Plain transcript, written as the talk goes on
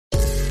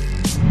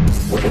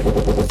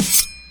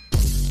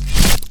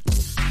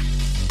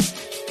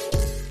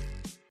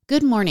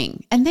Good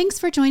morning, and thanks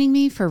for joining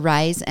me for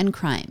Rise and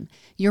Crime,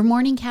 your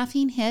morning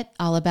caffeine hit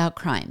all about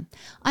crime.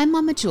 I'm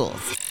Mama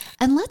Jules,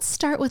 and let's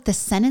start with the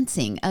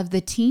sentencing of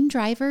the teen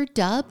driver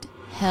dubbed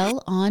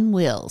Hell on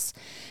Wheels.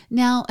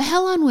 Now,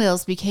 Hell on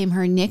Wheels became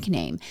her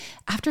nickname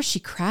after she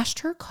crashed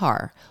her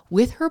car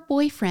with her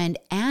boyfriend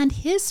and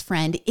his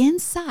friend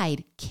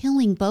inside,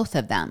 killing both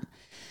of them.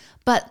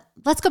 But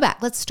let's go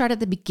back. Let's start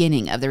at the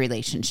beginning of the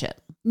relationship.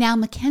 Now,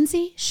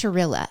 Mackenzie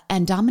Shirilla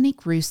and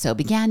Dominic Russo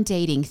began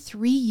dating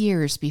 3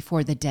 years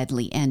before the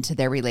deadly end to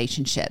their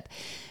relationship.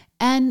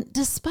 And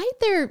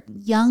despite their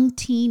young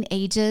teen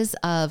ages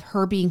of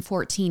her being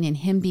 14 and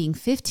him being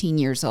 15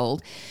 years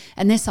old,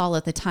 and this all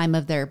at the time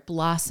of their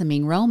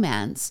blossoming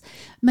romance,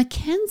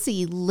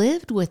 Mackenzie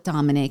lived with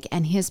Dominic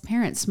and his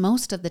parents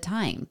most of the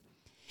time.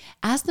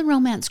 As the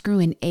romance grew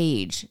in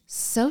age,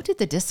 so did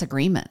the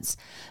disagreements.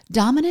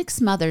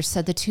 Dominic's mother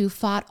said the two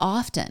fought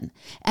often,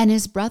 and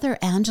his brother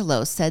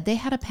Angelo said they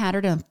had a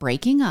pattern of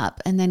breaking up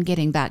and then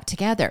getting back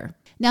together.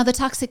 Now, the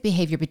toxic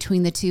behavior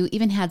between the two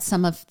even had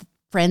some of the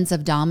friends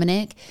of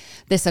Dominic,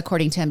 this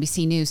according to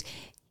NBC News.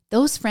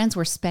 Those friends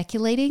were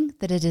speculating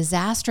that a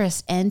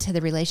disastrous end to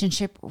the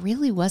relationship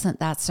really wasn't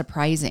that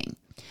surprising.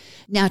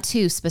 Now,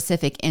 two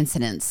specific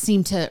incidents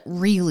seem to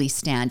really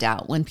stand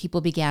out when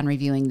people began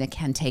reviewing the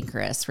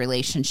cantankerous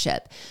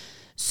relationship.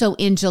 So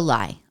in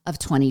July of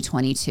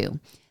 2022,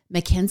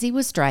 Mackenzie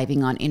was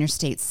driving on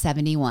Interstate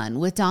 71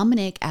 with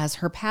Dominic as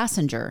her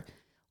passenger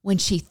when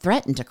she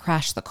threatened to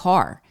crash the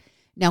car.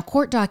 Now,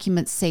 court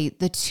documents say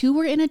the two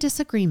were in a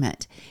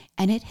disagreement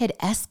and it had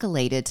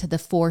escalated to the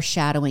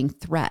foreshadowing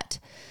threat.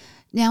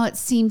 Now, it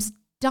seems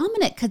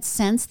Dominic could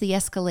sense the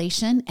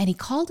escalation and he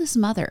called his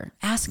mother,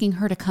 asking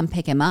her to come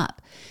pick him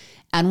up.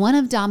 And one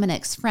of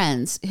Dominic's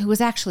friends, who was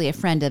actually a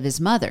friend of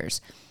his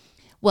mother's,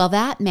 well,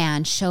 that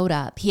man showed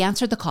up. He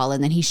answered the call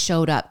and then he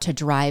showed up to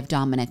drive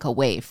Dominic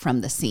away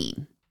from the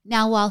scene.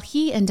 Now, while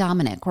he and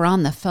Dominic were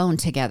on the phone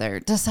together,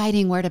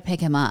 deciding where to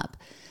pick him up,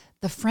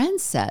 the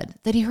friend said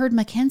that he heard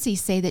Mackenzie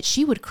say that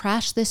she would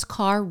crash this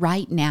car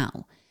right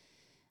now.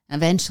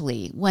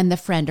 Eventually, when the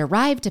friend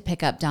arrived to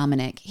pick up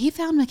Dominic, he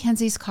found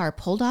Mackenzie's car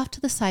pulled off to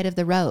the side of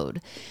the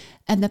road,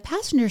 and the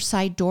passenger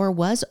side door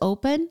was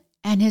open,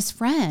 and his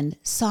friend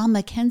saw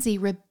Mackenzie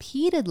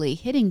repeatedly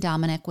hitting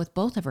Dominic with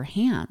both of her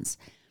hands.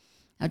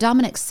 Now,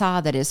 Dominic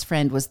saw that his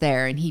friend was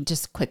there, and he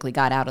just quickly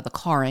got out of the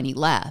car and he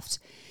left.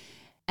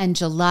 And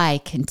July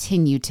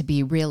continued to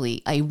be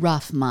really a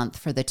rough month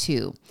for the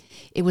two.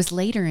 It was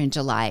later in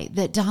July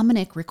that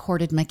Dominic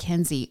recorded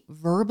Mackenzie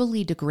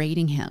verbally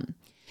degrading him.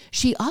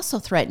 She also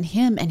threatened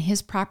him and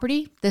his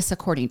property, this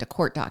according to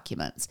court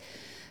documents.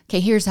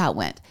 Okay, here's how it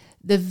went.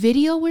 The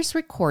video was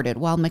recorded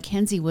while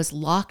Mackenzie was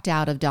locked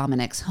out of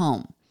Dominic's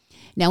home.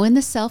 Now, in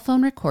the cell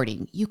phone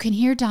recording, you can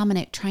hear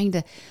Dominic trying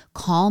to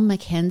calm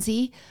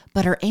Mackenzie,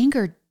 but her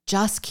anger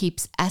just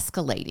keeps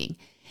escalating.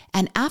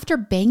 And after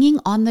banging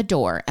on the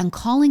door and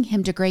calling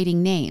him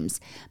degrading names,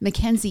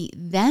 Mackenzie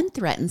then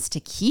threatens to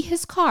key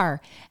his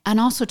car and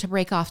also to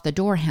break off the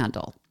door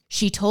handle.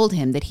 She told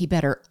him that he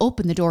better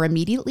open the door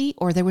immediately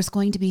or there was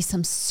going to be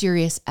some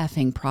serious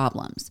effing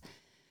problems.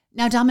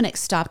 Now, Dominic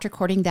stopped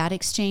recording that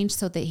exchange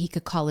so that he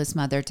could call his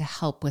mother to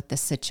help with the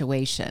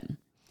situation.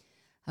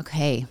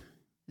 Okay,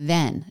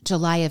 then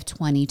July of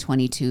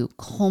 2022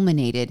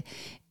 culminated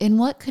in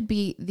what could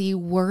be the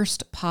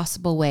worst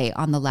possible way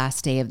on the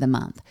last day of the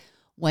month,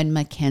 when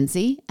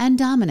Mackenzie and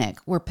Dominic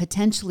were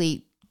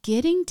potentially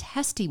getting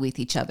testy with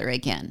each other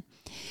again.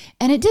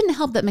 And it didn't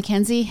help that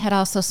Mackenzie had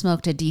also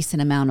smoked a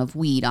decent amount of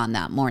weed on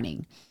that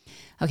morning.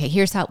 Okay,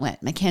 here's how it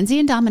went. Mackenzie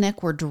and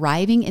Dominic were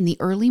driving in the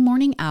early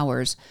morning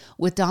hours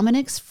with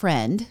Dominic's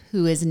friend,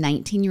 who is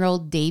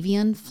 19-year-old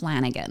Davian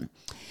Flanagan.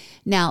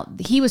 Now,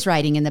 he was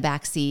riding in the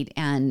back seat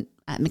and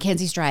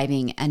Mackenzie's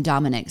driving and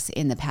Dominic's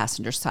in the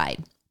passenger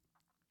side.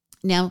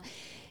 Now,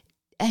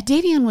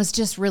 Davian was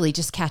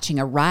just catching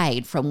a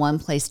ride from one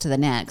place to the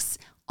next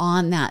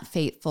on that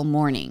fateful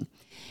morning.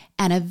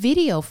 And a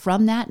video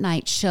from that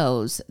night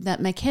shows that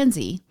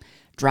Mackenzie,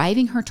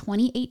 driving her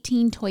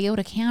 2018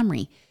 Toyota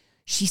Camry,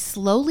 she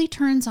slowly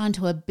turns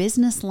onto a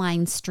business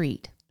line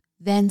street.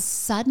 Then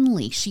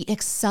suddenly she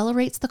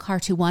accelerates the car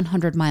to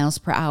 100 miles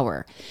per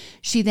hour.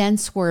 She then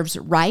swerves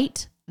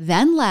right,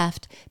 then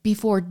left,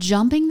 before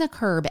jumping the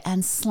curb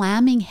and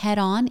slamming head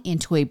on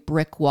into a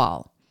brick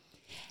wall.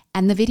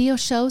 And the video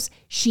shows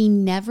she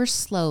never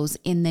slows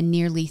in the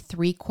nearly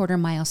 3/4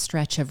 mile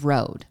stretch of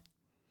road.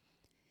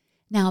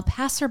 Now, a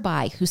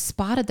passerby who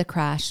spotted the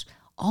crash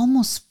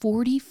almost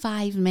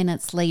 45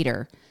 minutes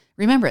later,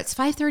 remember, it's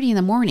 5:30 in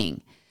the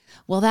morning.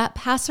 Well, that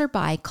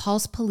passerby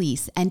calls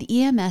police and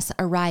EMS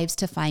arrives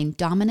to find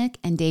Dominic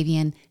and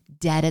Davian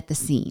dead at the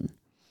scene.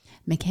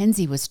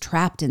 Mackenzie was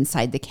trapped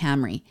inside the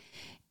Camry.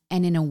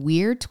 And in a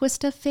weird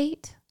twist of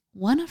fate,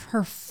 one of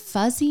her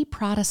fuzzy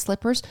Prada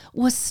slippers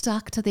was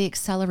stuck to the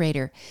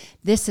accelerator.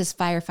 This as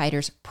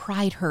firefighters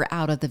pried her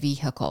out of the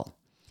vehicle.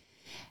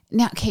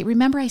 Now, Kate,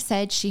 remember I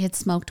said she had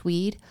smoked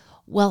weed?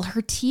 Well,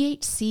 her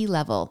THC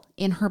level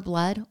in her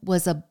blood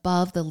was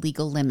above the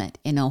legal limit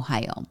in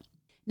Ohio.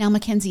 Now,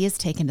 Mackenzie is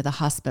taken to the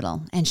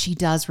hospital, and she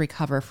does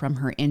recover from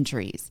her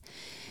injuries.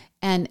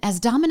 And as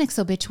Dominic's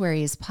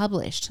obituary is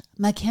published,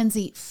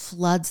 Mackenzie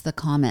floods the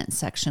comment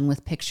section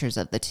with pictures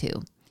of the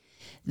two.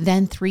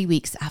 Then 3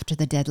 weeks after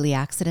the deadly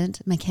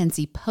accident,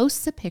 Mackenzie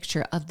posts a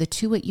picture of the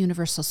two at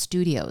Universal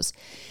Studios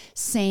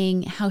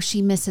saying how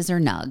she misses her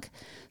Nug.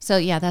 So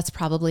yeah, that's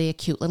probably a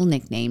cute little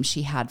nickname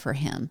she had for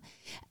him.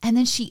 And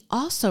then she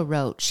also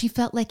wrote she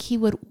felt like he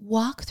would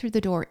walk through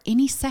the door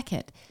any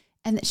second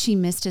and that she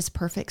missed his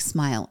perfect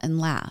smile and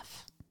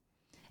laugh.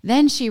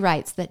 Then she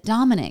writes that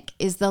Dominic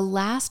is the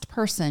last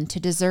person to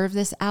deserve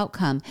this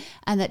outcome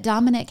and that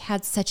Dominic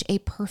had such a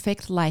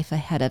perfect life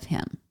ahead of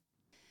him.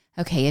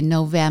 Okay, in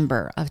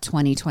November of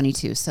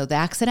 2022, so the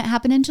accident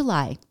happened in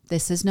July.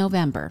 This is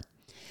November.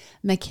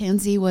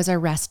 Mackenzie was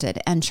arrested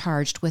and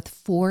charged with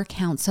 4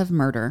 counts of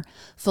murder,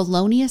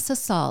 felonious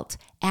assault,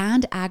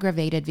 and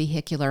aggravated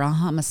vehicular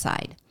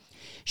homicide.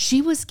 She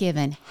was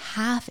given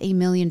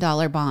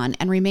 $500,000 bond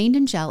and remained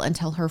in jail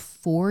until her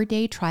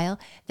 4-day trial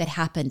that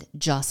happened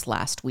just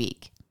last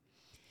week.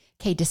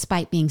 Okay,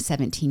 despite being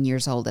 17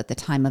 years old at the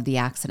time of the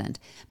accident,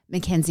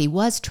 Mackenzie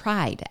was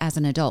tried as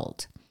an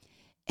adult.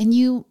 And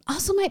you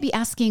also might be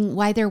asking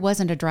why there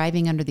wasn't a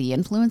driving under the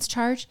influence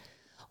charge.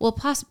 Well,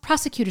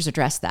 prosecutors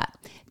addressed that.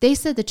 They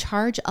said the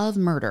charge of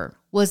murder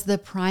was the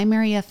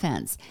primary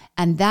offense,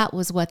 and that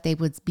was what they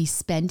would be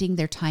spending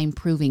their time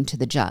proving to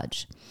the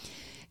judge.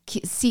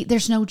 See,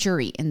 there's no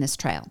jury in this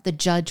trial. The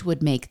judge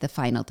would make the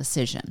final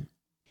decision.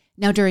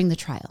 Now, during the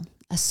trial,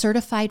 a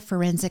certified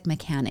forensic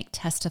mechanic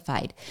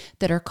testified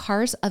that her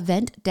car's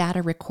event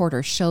data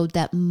recorder showed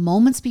that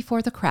moments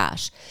before the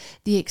crash,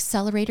 the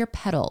accelerator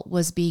pedal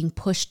was being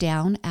pushed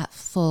down at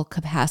full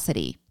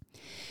capacity.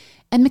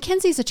 And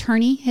Mackenzie's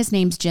attorney, his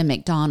name's Jim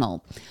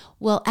McDonald.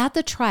 Well, at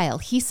the trial,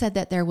 he said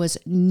that there was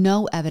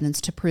no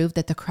evidence to prove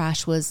that the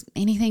crash was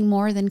anything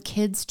more than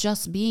kids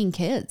just being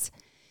kids.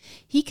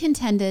 He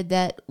contended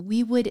that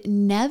we would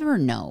never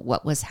know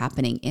what was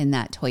happening in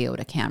that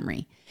Toyota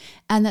Camry,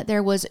 and that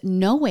there was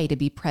no way to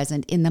be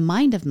present in the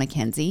mind of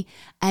Mackenzie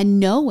and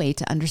no way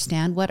to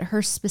understand what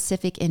her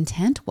specific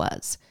intent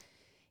was.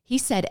 He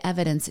said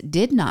evidence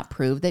did not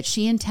prove that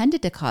she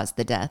intended to cause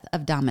the death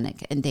of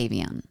Dominic and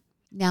Davian.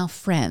 Now,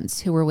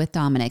 friends who were with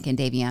Dominic and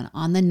Davian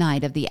on the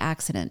night of the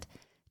accident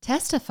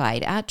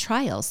testified at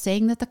trial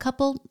saying that the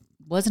couple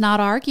was not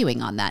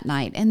arguing on that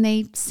night and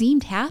they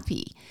seemed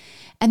happy.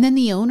 And then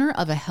the owner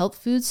of a health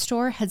food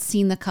store had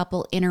seen the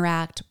couple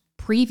interact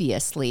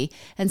previously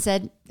and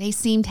said they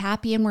seemed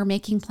happy and were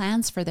making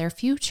plans for their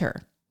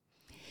future.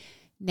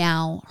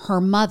 Now,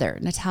 her mother,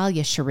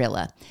 Natalia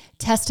Sharilla,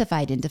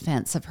 testified in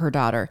defense of her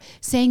daughter,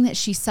 saying that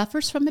she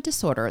suffers from a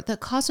disorder that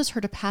causes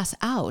her to pass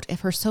out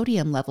if her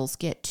sodium levels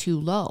get too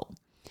low.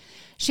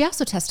 She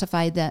also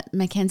testified that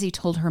Mackenzie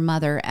told her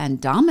mother and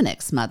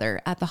Dominic's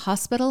mother at the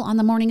hospital on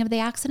the morning of the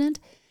accident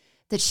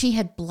that she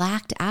had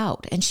blacked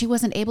out and she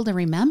wasn't able to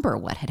remember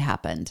what had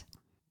happened.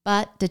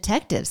 But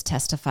detectives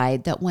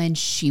testified that when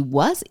she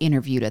was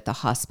interviewed at the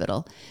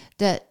hospital,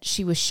 that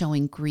she was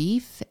showing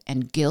grief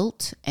and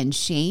guilt and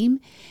shame.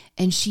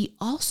 And she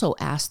also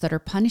asked that her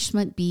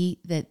punishment be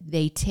that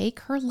they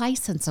take her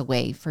license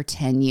away for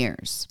 10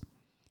 years.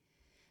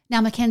 Now,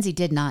 Mackenzie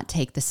did not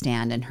take the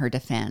stand in her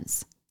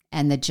defense,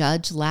 and the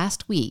judge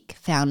last week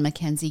found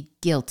Mackenzie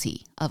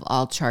guilty of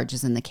all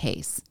charges in the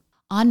case.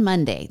 On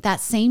Monday,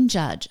 that same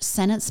judge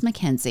sentenced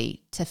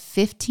Mackenzie to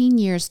 15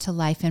 years to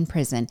life in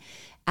prison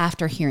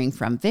after hearing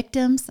from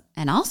victims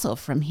and also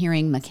from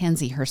hearing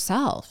Mackenzie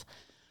herself.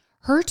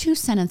 Her 2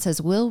 sentences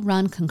will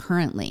run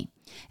concurrently,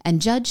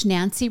 and Judge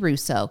Nancy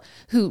Russo,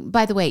 who,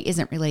 by the way,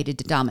 isn't related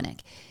to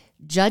Dominic,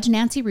 Judge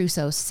Nancy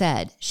Russo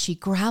said she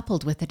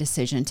grappled with the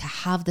decision to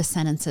have the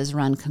sentences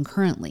run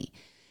concurrently.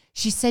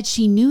 She said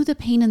she knew the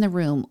pain in the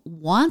room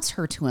wants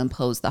her to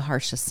impose the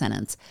harshest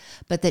sentence,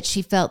 but that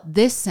she felt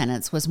this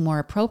sentence was more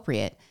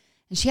appropriate.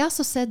 And she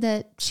also said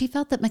that she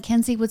felt that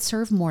Mackenzie would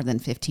serve more than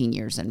 15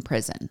 years in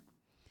prison.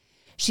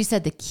 She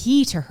said the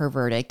key to her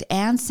verdict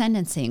and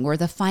sentencing were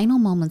the final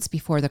moments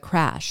before the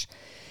crash.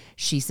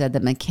 She said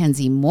that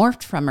Mackenzie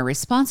morphed from a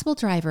responsible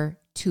driver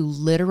to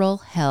literal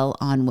hell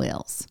on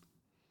wheels.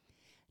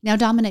 Now,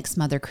 Dominic's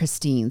mother,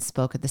 Christine,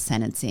 spoke at the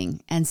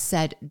sentencing and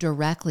said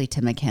directly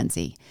to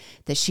Mackenzie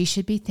that she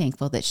should be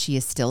thankful that she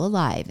is still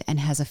alive and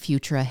has a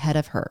future ahead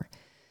of her.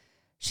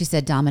 She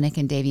said Dominic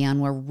and Davian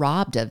were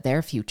robbed of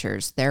their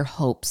futures, their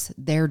hopes,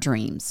 their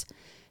dreams.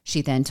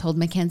 She then told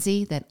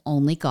Mackenzie that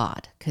only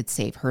God could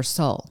save her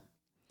soul.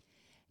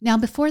 Now,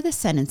 before the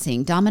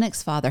sentencing,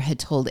 Dominic's father had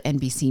told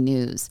NBC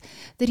News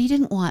that he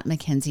didn't want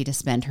Mackenzie to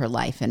spend her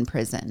life in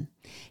prison.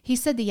 He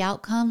said the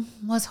outcome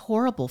was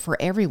horrible for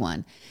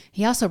everyone.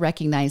 He also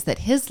recognized that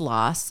his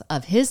loss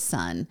of his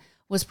son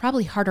was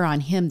probably harder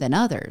on him than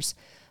others,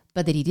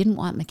 but that he didn't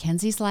want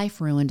Mackenzie's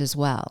life ruined as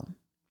well.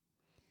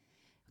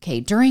 Okay,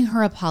 during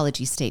her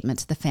apology statement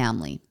to the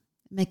family,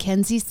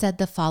 Mackenzie said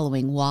the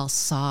following while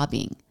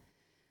sobbing.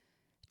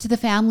 "To the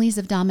families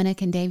of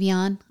Dominic and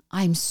Davian,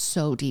 I'm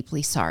so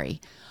deeply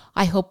sorry.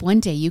 I hope one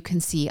day you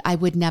can see I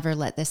would never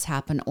let this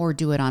happen or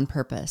do it on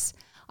purpose.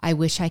 I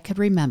wish I could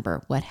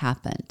remember what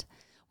happened.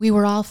 We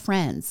were all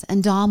friends,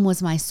 and Dom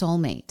was my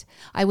soulmate.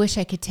 I wish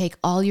I could take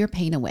all your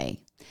pain away.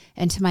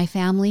 And to my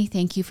family,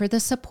 thank you for the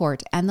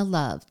support and the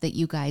love that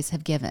you guys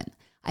have given.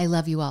 I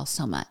love you all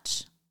so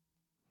much.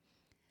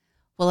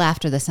 Well,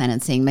 after the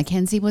sentencing,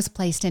 Mackenzie was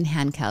placed in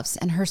handcuffs,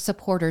 and her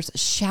supporters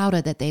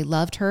shouted that they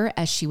loved her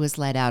as she was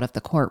led out of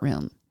the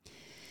courtroom.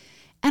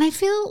 And I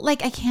feel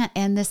like I can't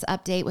end this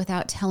update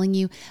without telling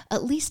you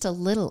at least a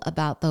little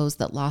about those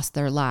that lost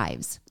their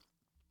lives.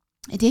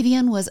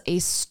 Davian was a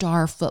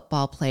star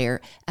football player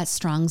at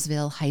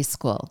Strongsville High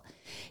School.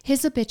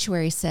 His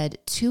obituary said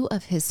 2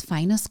 of his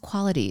finest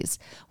qualities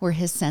were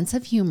his sense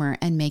of humor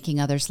and making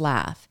others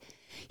laugh.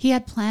 He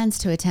had plans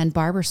to attend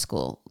barber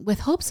school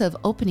with hopes of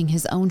opening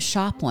his own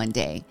shop one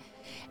day,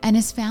 and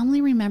his family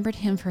remembered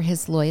him for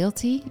his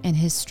loyalty and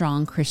his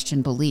strong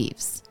Christian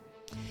beliefs.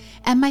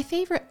 And my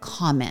favorite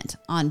comment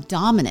on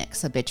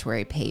Dominic's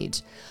obituary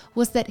page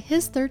was that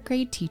his 3rd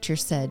grade teacher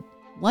said,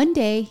 one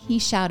day he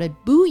shouted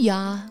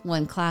 "Booyah"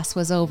 when class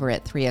was over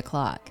at 3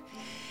 o'clock.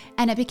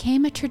 And it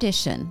became a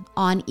tradition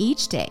on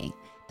each day.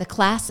 The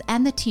class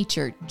and the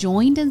teacher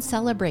joined in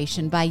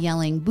celebration by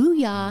yelling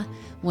 "Booyah"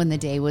 when the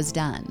day was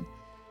done.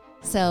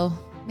 So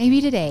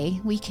maybe today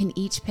we can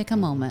each pick a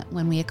moment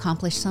when we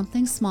accomplish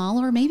something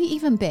small or maybe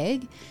even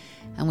big,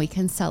 and we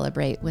can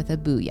celebrate with a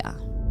booyah.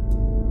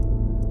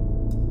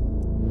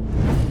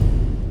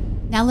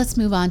 Now let's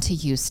move on to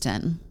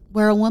Houston,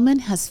 where a woman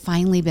has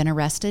finally been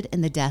arrested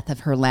in the death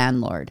of her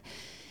landlord.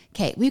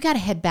 Okay, we've got to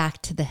head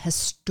back to the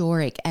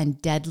historic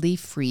and deadly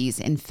freeze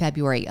in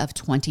February of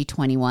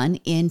 2021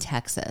 in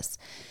Texas.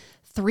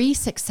 3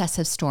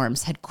 successive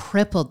storms had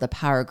crippled the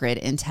power grid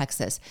in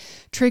Texas,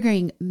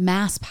 triggering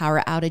mass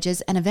power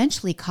outages and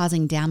eventually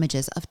causing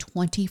damages of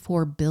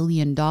 $24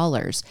 billion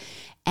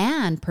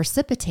and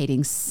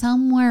precipitating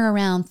somewhere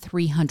around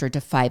 300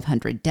 to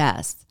 500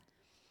 deaths.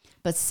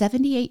 But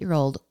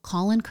 78-year-old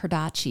Colin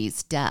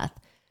Cardaci's death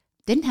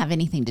didn't have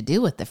anything to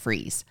do with the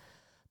freeze.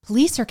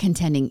 Police are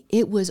contending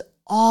it was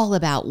all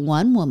about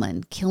one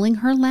woman killing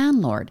her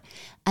landlord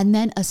and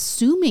then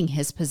assuming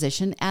his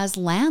position as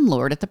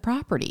landlord at the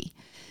property.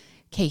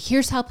 Okay,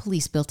 here's how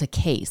police built a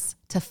case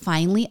to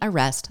finally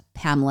arrest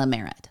Pamela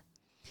Merritt.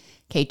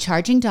 Okay,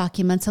 charging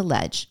documents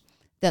allege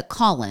that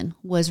Colin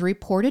was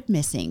reported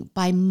missing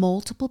by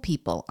multiple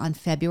people on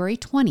February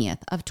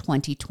 20th of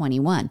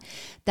 2021.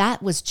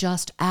 That was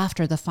just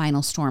after the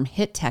final storm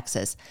hit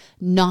Texas,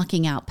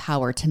 knocking out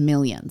power to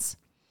millions.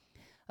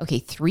 Okay,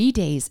 3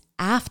 days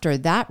after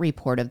that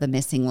report of the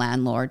missing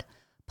landlord,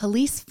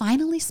 police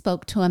finally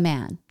spoke to a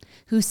man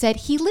who said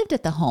he lived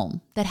at the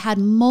home that had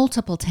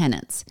multiple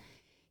tenants.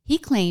 He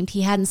claimed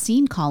he hadn't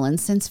seen Colin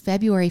since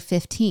February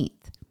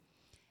 15th.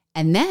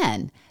 And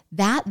then,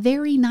 that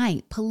very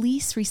night,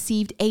 police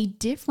received a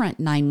different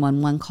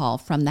 911 call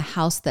from the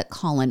house that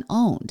Colin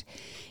owned.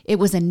 It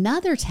was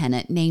another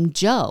tenant named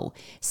Joe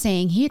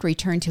saying he had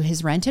returned to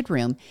his rented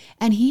room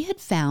and he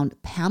had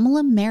found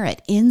Pamela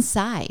Merritt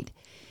inside.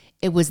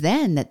 It was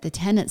then that the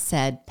tenant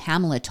said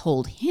Pamela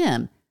told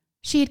him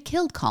she had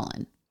killed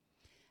Colin.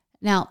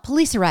 Now,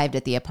 police arrived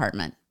at the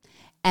apartment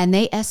and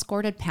they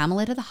escorted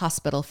Pamela to the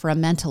hospital for a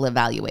mental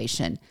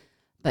evaluation.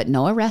 But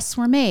no arrests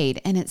were made,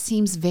 and it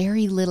seems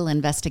very little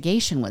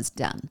investigation was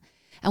done.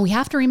 And we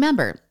have to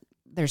remember,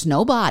 there's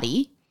no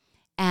body,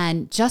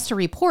 and just a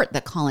report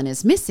that Colin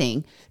is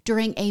missing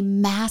during a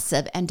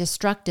massive and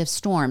destructive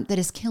storm that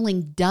is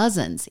killing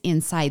dozens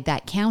inside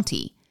that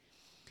county.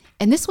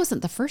 And this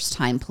wasn't the first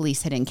time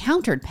police had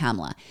encountered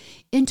Pamela.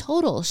 In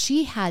total,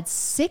 she had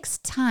 6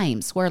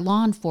 times where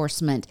law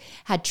enforcement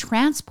had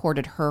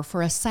transported her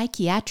for a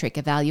psychiatric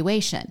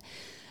evaluation.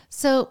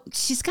 So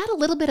she's got a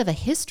little bit of a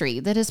history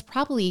that is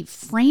probably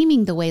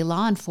framing the way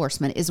law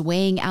enforcement is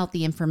weighing out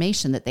the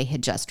information that they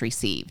had just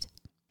received.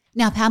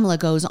 Now, Pamela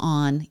goes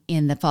on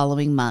in the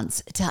following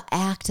months to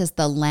act as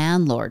the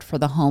landlord for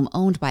the home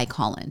owned by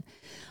Colin.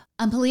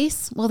 And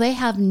police, well, they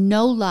have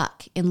no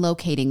luck in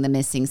locating the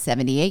missing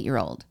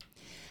 78-year-old.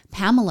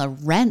 Pamela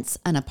rents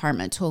an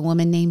apartment to a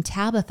woman named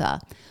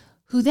Tabitha,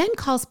 who then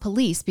calls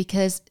police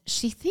because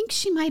she thinks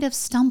she might have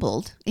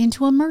stumbled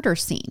into a murder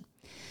scene.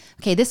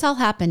 Okay, this all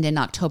happened in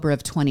October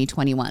of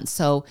 2021.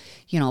 So,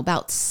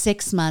 about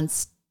 6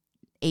 months,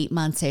 8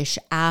 months-ish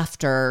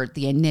after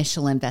the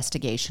initial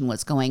investigation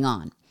was going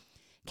on.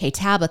 Okay,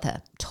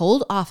 Tabitha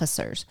told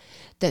officers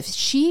that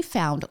she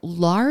found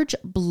large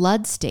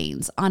blood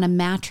stains on a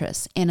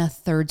mattress in a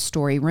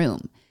 3rd-story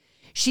room.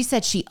 She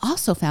said she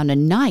also found a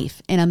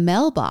knife in a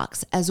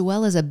mailbox as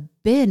well as a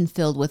bin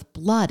filled with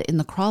blood in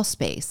the crawl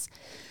space.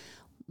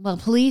 Well,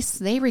 police,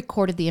 they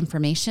recorded the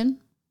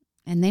information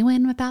and they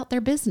went about their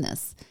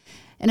business.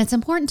 And it's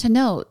important to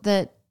note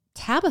that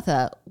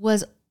Tabitha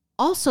was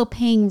also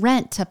paying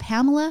rent to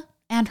Pamela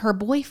and her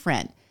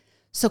boyfriend.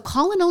 So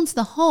Colin owns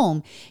the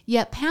home,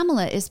 yet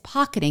Pamela is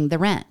pocketing the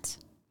rent.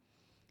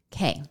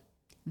 Okay,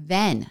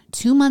 then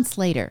 2 months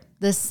later,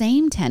 the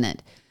same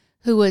tenant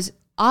who was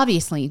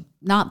obviously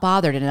not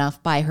bothered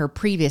enough by her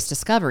previous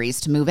discoveries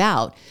to move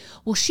out.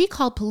 Well, she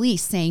called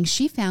police saying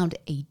she found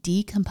a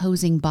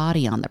decomposing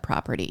body on the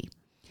property.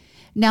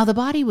 Now, the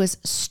body was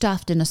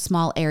stuffed in a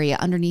small area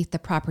underneath the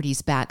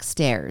property's back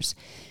stairs.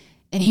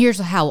 And here's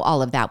how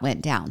all of that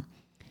went down.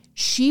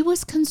 She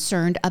was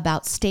concerned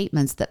about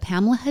statements that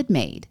Pamela had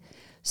made.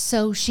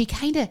 So she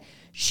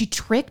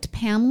tricked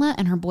Pamela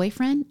and her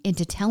boyfriend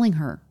into telling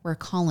her where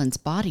Colin's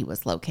body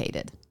was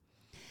located.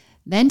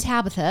 Then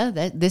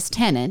Tabitha, this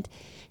tenant,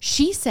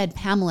 she said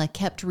Pamela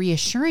kept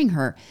reassuring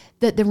her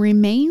that the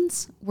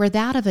remains were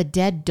that of a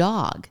dead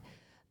dog.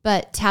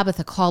 But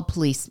Tabitha called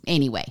police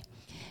anyway.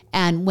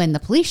 And when the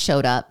police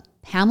showed up,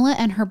 Pamela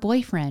and her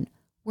boyfriend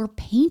were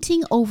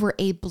painting over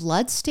a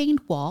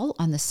blood-stained wall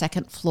on the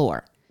second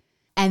floor.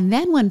 And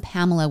then when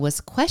Pamela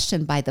was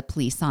questioned by the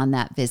police on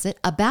that visit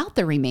about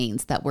the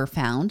remains that were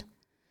found,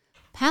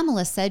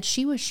 Pamela said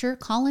she was sure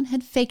Colin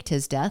had faked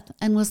his death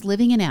and was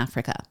living in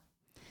Africa.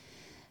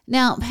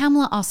 Now,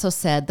 Pamela also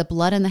said the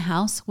blood in the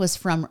house was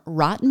from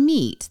rotten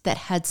meat that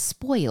had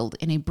spoiled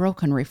in a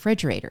broken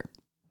refrigerator.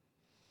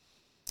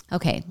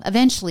 Okay,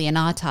 eventually an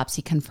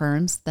autopsy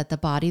confirms that the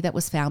body that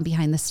was found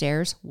behind the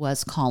stairs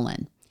was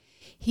Colin.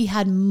 He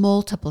had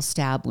multiple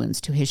stab wounds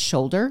to his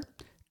shoulder,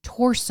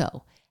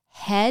 torso,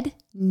 head,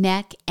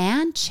 neck,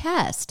 and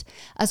chest,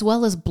 as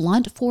well as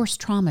blunt force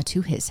trauma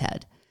to his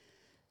head.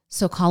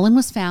 So Colin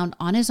was found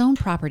on his own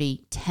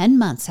property 10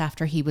 months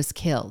after he was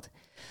killed.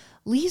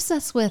 Leaves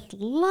us with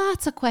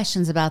lots of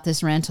questions about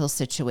this rental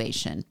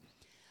situation.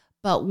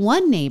 But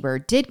one neighbor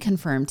did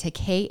confirm to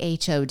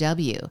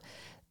KHOW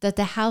that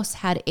the house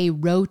had a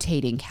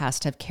rotating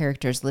cast of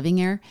characters living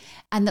there,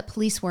 and that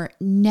police were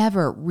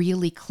never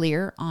really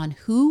clear on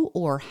who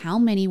or how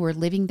many were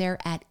living there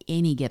at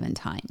any given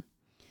time.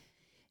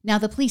 Now,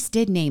 the police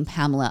did name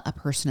Pamela a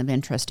person of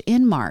interest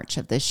in March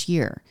of this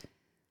year.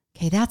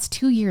 Okay, that's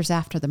 2 years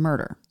after the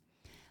murder.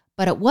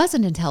 But it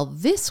wasn't until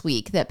this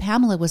week that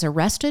Pamela was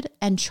arrested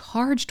and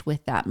charged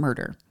with that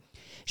murder.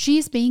 She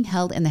is being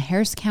held in the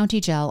Harris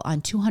County Jail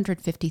on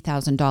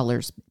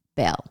 $250,000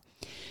 bail.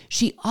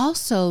 She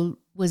also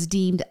was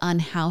deemed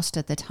unhoused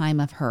at the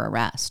time of her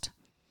arrest.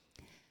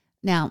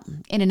 Now,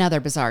 in another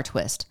bizarre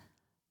twist,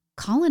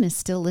 Colin is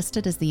still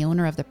listed as the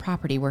owner of the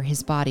property where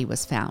his body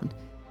was found.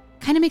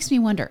 Kind of makes me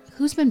wonder,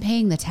 who's been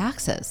paying the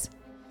taxes?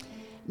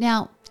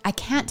 Now, I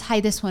can't tie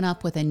this one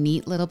up with a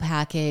neat little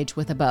package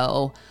with a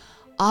bow.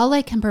 All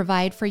I can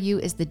provide for you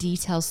is the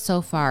details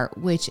so far,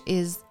 which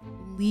is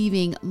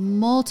leaving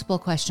multiple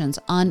questions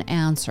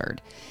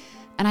unanswered.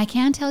 And I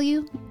can tell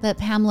you that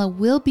Pamela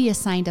will be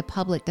assigned a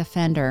public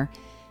defender,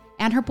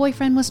 and her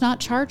boyfriend was not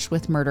charged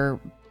with murder,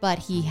 but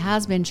he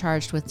has been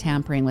charged with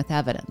tampering with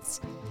evidence.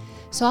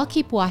 So I'll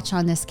keep watch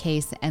on this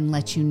case and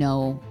let you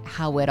know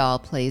how it all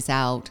plays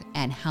out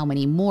and how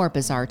many more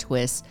bizarre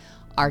twists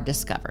are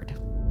discovered.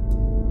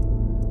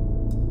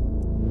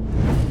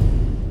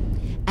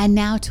 And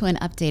now to an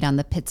update on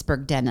the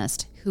Pittsburgh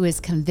dentist who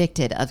is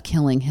convicted of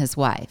killing his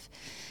wife.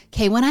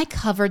 Okay, when I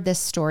covered this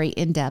story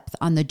in depth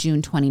on the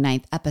June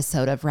 29th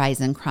episode of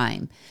Rise in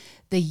Crime,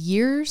 the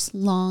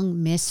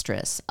years-long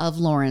mistress of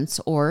Lawrence,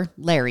 or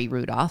Larry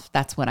Rudolph,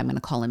 that's what I'm going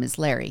to call him, is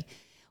Larry.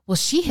 Well,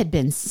 she had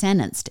been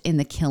sentenced in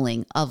the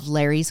killing of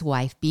Larry's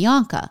wife,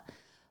 Bianca,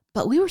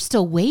 but we were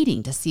still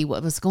waiting to see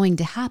what was going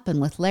to happen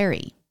with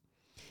Larry.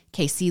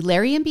 Okay, see,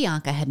 Larry and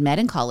Bianca had met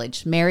in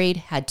college, married,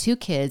 had 2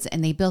 kids,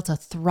 and they built a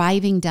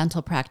thriving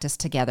dental practice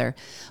together,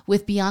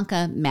 with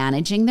Bianca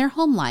managing their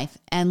home life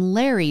and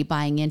Larry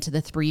buying into the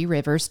Three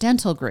Rivers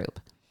Dental Group.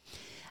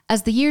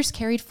 As the years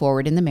carried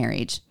forward in the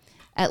marriage,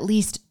 at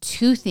least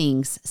 2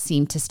 things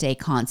seemed to stay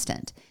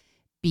constant.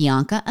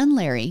 Bianca and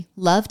Larry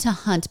loved to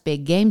hunt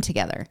big game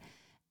together,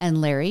 and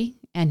Larry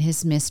and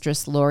his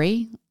mistress,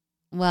 Lori,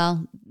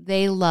 well,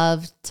 they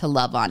loved to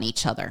love on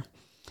each other.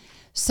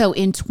 So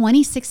in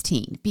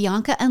 2016,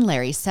 Bianca and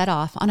Larry set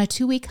off on a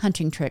 2-week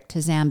hunting trip to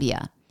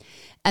Zambia.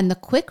 And the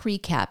quick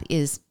recap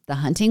is the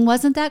hunting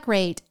wasn't that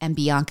great, and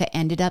Bianca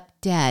ended up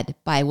dead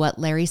by what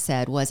Larry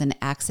said was an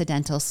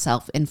accidental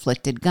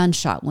self-inflicted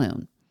gunshot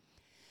wound.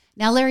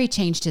 Now, Larry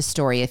changed his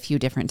story a few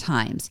different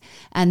times,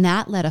 and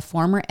that led a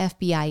former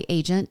FBI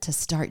agent to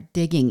start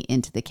digging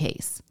into the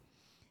case.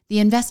 The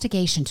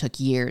investigation took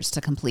years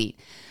to complete,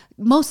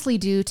 mostly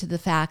due to the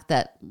fact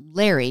that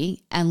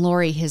Larry and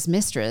Lori, his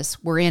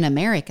mistress, were in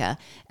America,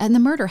 and the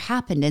murder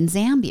happened in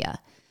Zambia.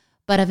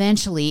 But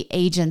eventually,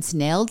 agents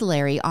nailed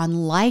Larry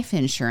on life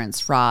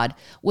insurance fraud,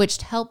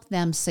 which helped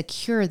them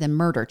secure the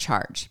murder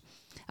charge.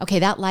 Okay,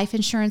 that life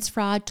insurance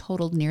fraud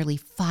totaled nearly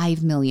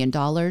 $5 million,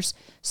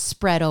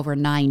 spread over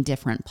 9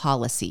 different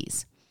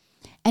policies.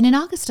 And in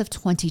August of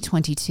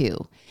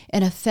 2022,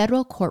 in a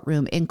federal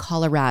courtroom in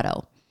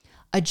Colorado,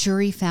 a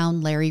jury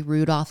found Larry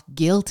Rudolph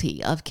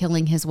guilty of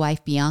killing his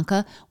wife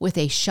Bianca with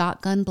a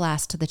shotgun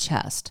blast to the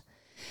chest.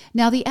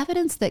 Now, the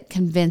evidence that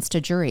convinced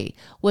a jury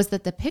was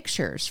that the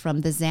pictures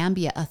from the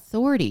Zambia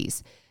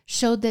authorities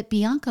showed that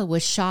Bianca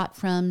was shot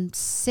from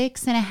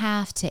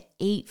 6.5 to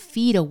 8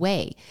 feet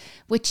away,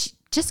 which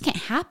just can't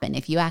happen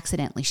if you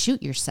accidentally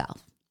shoot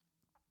yourself.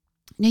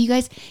 Now, you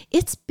guys,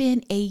 it's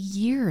been a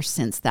year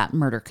since that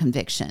murder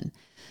conviction.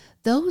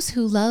 Those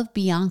who love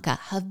Bianca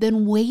have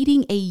been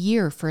waiting a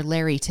year for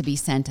Larry to be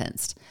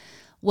sentenced.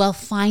 Well,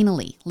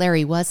 finally,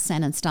 Larry was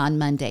sentenced on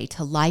Monday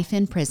to life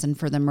in prison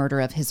for the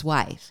murder of his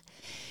wife.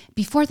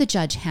 Before the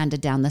judge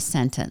handed down the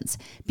sentence,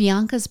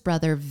 Bianca's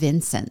brother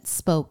Vincent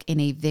spoke in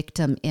a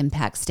victim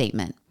impact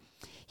statement.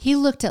 He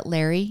looked at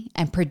Larry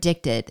and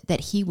predicted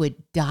that he would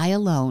die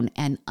alone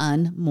and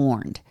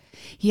unmourned.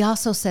 He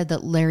also said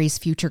that Larry's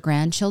future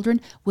grandchildren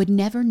would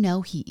never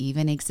know he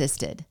even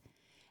existed.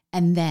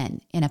 And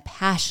then, in a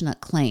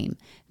passionate claim,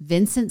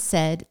 Vincent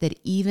said that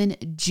even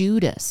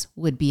Judas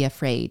would be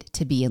afraid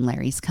to be in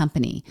Larry's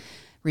company,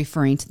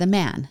 referring to the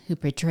man who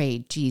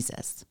portrayed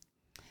Jesus.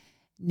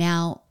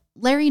 Now,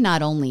 Larry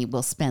not only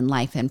will spend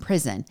life in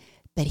prison,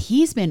 but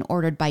he's been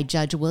ordered by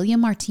Judge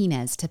William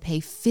Martinez to pay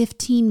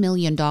 $15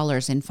 million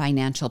in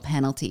financial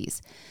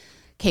penalties.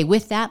 Okay,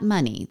 with that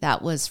money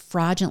that was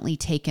fraudulently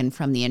taken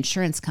from the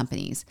insurance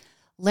companies,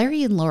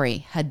 Larry and Lori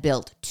had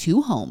built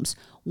 2 homes,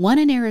 one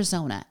in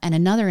Arizona and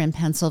another in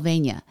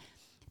Pennsylvania.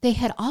 They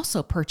had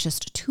also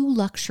purchased 2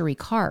 luxury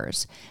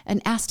cars,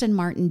 an Aston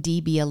Martin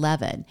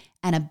DB11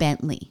 and a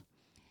Bentley.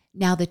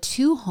 Now, the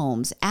 2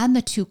 homes and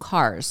the 2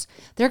 cars,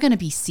 they're going to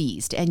be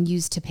seized and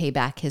used to pay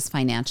back his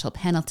financial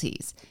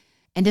penalties.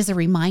 And as a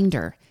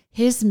reminder,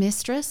 his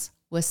mistress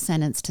was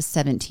sentenced to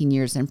 17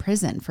 years in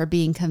prison for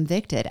being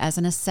convicted as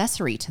an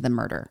accessory to the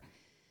murder.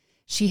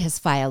 She has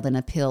filed an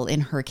appeal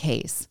in her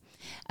case.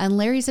 And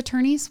Larry's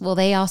attorneys, well,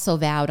 they also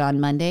vowed on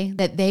Monday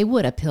that they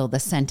would appeal the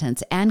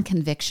sentence and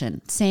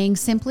conviction, saying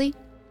simply,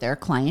 their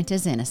client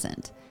is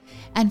innocent.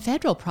 And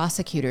federal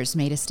prosecutors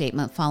made a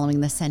statement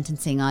following the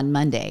sentencing on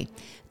Monday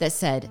that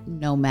said,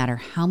 no matter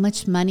how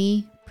much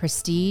money,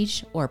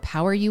 prestige, or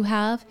power you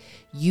have,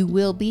 you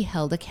will be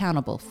held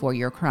accountable for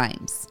your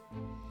crimes.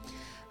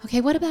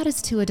 Okay, what about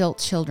his 2 adult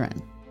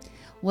children?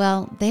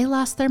 Well, they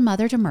lost their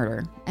mother to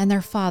murder and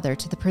their father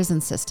to the prison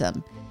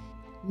system.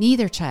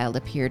 Neither child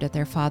appeared at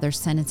their father's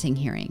sentencing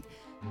hearing,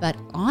 but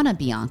Anna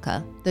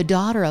Bianca, the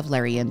daughter of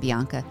Larry and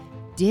Bianca,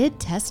 did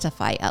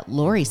testify at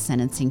Lori's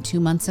sentencing 2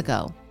 months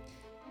ago,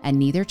 and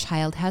neither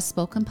child has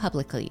spoken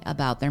publicly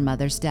about their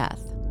mother's death.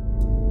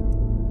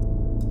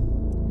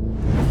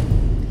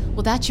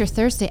 Well, that's your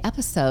Thursday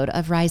episode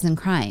of Rise in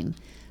Crime.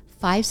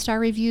 5-star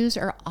reviews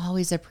are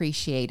always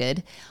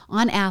appreciated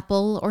on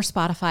Apple or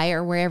Spotify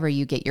or wherever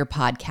you get your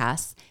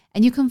podcasts.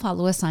 And you can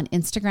follow us on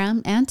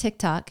Instagram and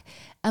TikTok.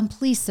 And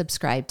please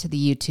subscribe to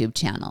the YouTube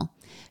channel.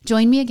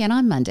 Join me again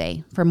on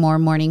Monday for more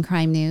morning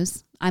crime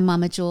news. I'm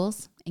Mama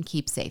Jules, and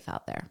keep safe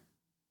out there.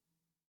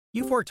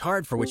 You've worked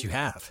hard for what you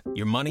have.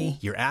 Your money,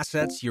 your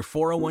assets, your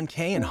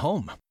 401k, and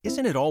home.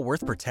 Isn't it all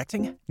worth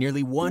protecting?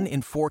 Nearly 1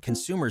 in 4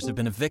 consumers have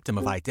been a victim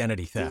of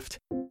identity theft.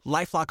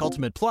 LifeLock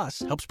Ultimate Plus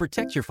helps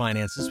protect your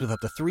finances with up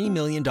to $3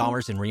 million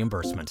in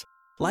reimbursement.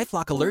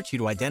 LifeLock alerts you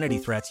to identity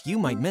threats you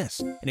might miss.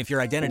 And if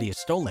your identity is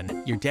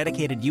stolen, your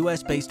dedicated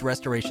U.S.-based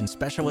restoration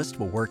specialist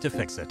will work to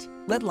fix it.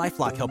 Let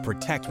LifeLock help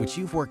protect what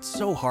you've worked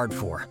so hard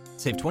for.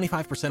 Save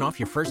 25% off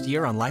your first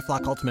year on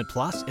LifeLock Ultimate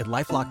Plus at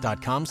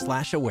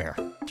LifeLock.com/aware.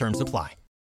 Terms apply.